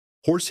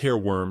Horsehair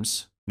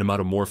worms,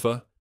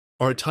 Nematomorpha,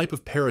 are a type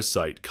of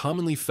parasite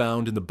commonly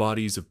found in the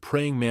bodies of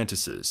praying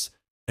mantises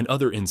and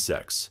other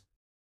insects.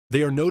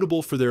 They are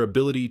notable for their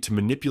ability to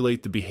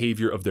manipulate the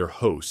behavior of their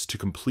host to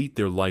complete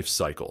their life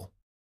cycle.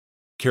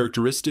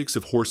 Characteristics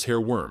of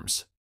horsehair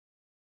worms.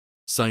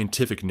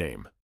 Scientific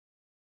name.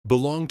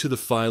 Belong to the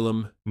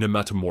phylum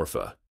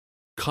Nematomorpha,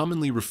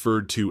 commonly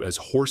referred to as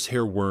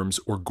horsehair worms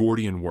or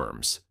Gordian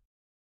worms.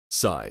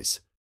 Size.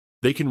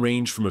 They can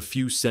range from a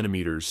few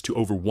centimeters to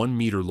over 1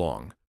 meter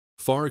long,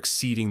 far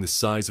exceeding the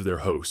size of their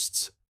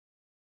hosts.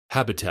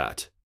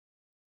 Habitat.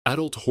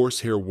 Adult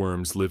horsehair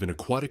worms live in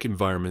aquatic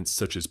environments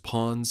such as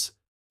ponds,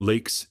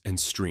 lakes, and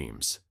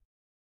streams.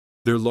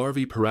 Their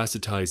larvae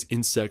parasitize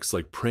insects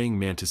like praying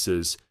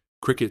mantises,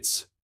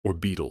 crickets, or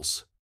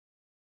beetles.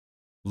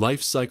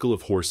 Life cycle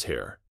of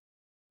horsehair.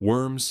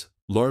 Worms,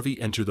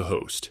 larvae enter the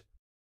host.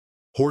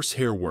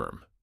 Horsehair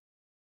worm.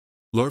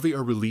 Larvae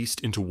are released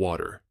into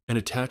water and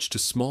attach to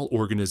small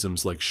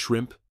organisms like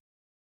shrimp,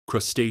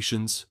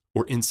 crustaceans,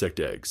 or insect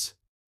eggs.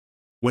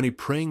 When a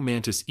praying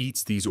mantis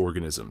eats these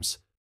organisms,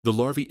 the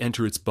larvae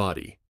enter its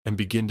body and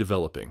begin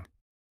developing.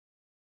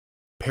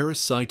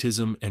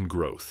 Parasitism and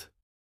growth.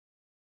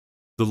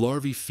 The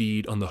larvae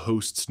feed on the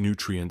host's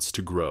nutrients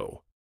to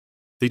grow.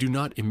 They do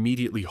not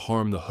immediately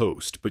harm the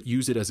host but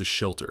use it as a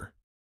shelter.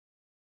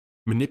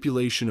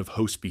 Manipulation of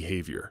host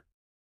behavior.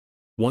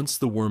 Once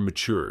the worm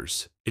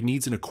matures, it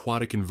needs an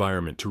aquatic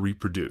environment to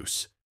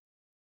reproduce.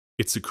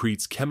 It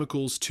secretes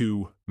chemicals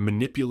to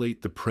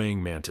manipulate the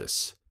praying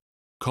mantis,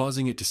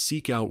 causing it to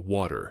seek out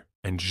water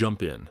and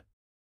jump in.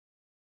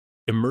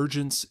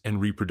 Emergence and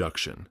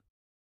reproduction.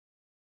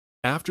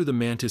 After the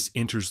mantis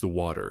enters the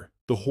water,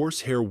 the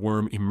horsehair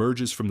worm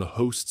emerges from the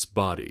host's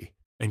body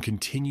and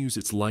continues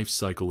its life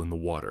cycle in the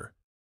water.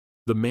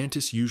 The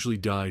mantis usually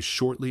dies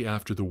shortly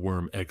after the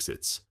worm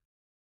exits.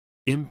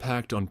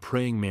 Impact on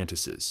praying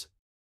mantises.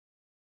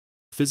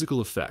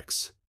 Physical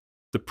effects.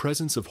 The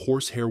presence of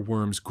horsehair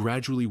worms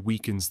gradually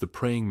weakens the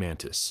praying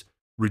mantis,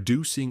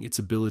 reducing its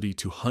ability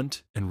to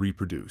hunt and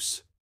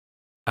reproduce.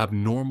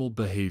 Abnormal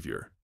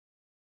behavior.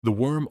 The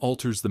worm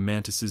alters the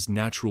mantis's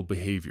natural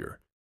behavior,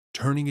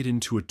 turning it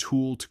into a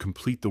tool to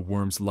complete the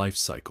worm's life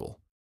cycle.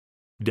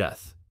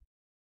 Death.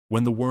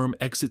 When the worm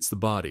exits the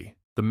body,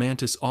 the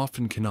mantis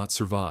often cannot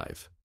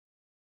survive.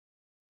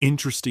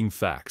 Interesting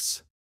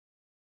facts.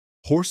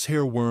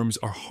 Horsehair worms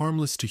are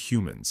harmless to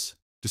humans,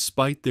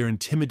 despite their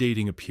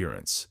intimidating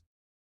appearance.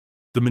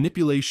 The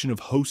manipulation of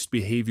host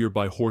behavior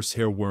by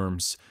horsehair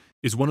worms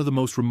is one of the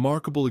most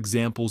remarkable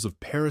examples of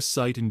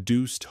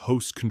parasite-induced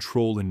host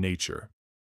control in nature.